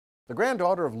The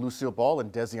granddaughter of Lucille Ball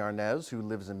and Desi Arnaz, who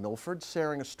lives in Milford,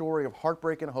 sharing a story of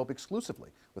heartbreak and hope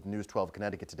exclusively with News 12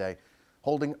 Connecticut today,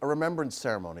 holding a remembrance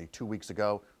ceremony 2 weeks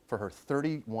ago for her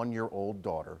 31-year-old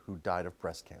daughter who died of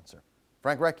breast cancer.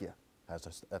 Frank Recchia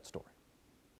has that story.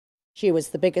 She was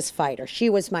the biggest fighter. She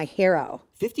was my hero.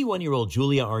 51-year-old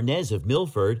Julia Arnaz of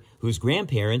Milford, whose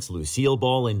grandparents Lucille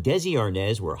Ball and Desi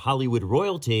Arnaz were Hollywood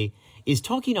royalty, is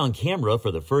talking on camera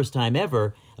for the first time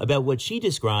ever about what she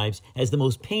describes as the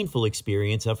most painful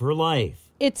experience of her life.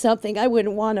 It's something I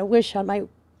wouldn't want to wish on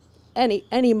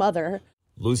any mother.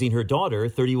 Losing her daughter,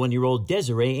 31-year-old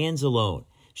Desiree Anzalone.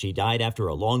 She died after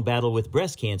a long battle with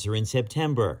breast cancer in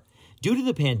September. Due to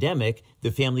the pandemic,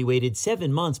 the family waited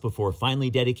 7 months before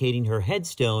finally dedicating her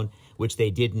headstone, which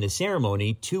they did in a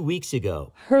ceremony 2 weeks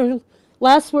ago. Her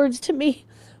last words to me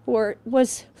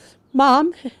was,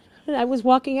 "Mom," and I was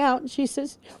walking out, and she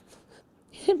says,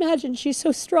 "Imagine, she's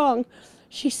so strong."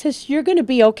 She says, "You're going to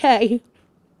be okay.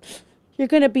 You're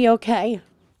going to be okay."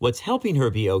 What's helping her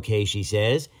be okay, she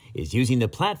says, is using the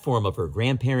platform of her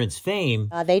grandparents' fame.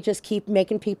 They just keep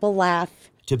making people laugh.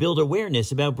 To build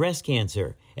awareness about breast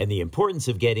cancer and the importance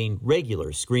of getting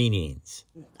regular screenings.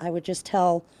 I would just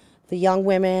tell the young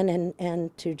women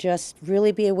and to just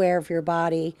really be aware of your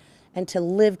body and to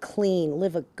live clean,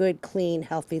 live a good, clean,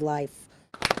 healthy life.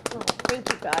 Oh,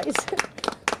 thank you, guys.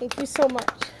 Thank you so much.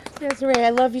 Desiree,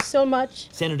 I love you so much.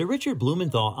 Senator Richard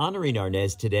Blumenthal honoring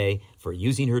Arnaz today for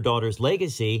using her daughter's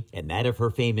legacy and that of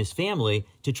her famous family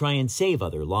to try and save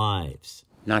other lives.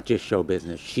 Not just show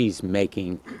business, she's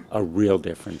making a real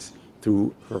difference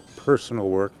through her personal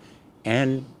work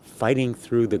and fighting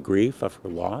through the grief of her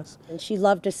loss. And she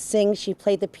loved to sing, she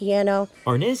played the piano.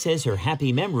 Arnaz says her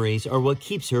happy memories are what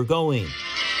keeps her going.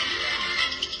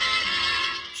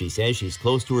 She says she's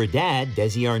close to her dad,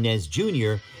 Desi Arnaz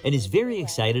Jr., and is very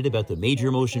excited about the major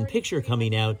motion picture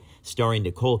coming out starring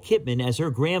Nicole Kidman as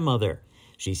her grandmother.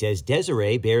 She says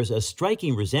Desiree bears a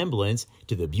striking resemblance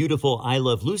to the beautiful I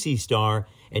Love Lucy star,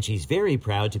 and she's very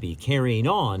proud to be carrying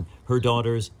on her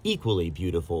daughter's equally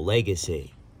beautiful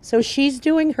legacy. So she's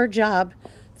doing her job.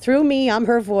 Through me, I'm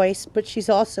her voice, but she's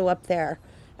also up there,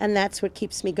 and that's what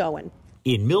keeps me going.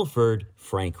 In Milford,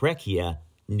 Frank Recchia,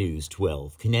 News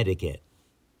 12 Connecticut.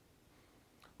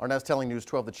 Arnaz telling News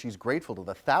 12 that she's grateful to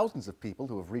the thousands of people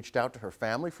who have reached out to her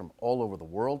family from all over the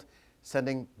world,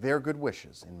 sending their good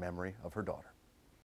wishes in memory of her daughter.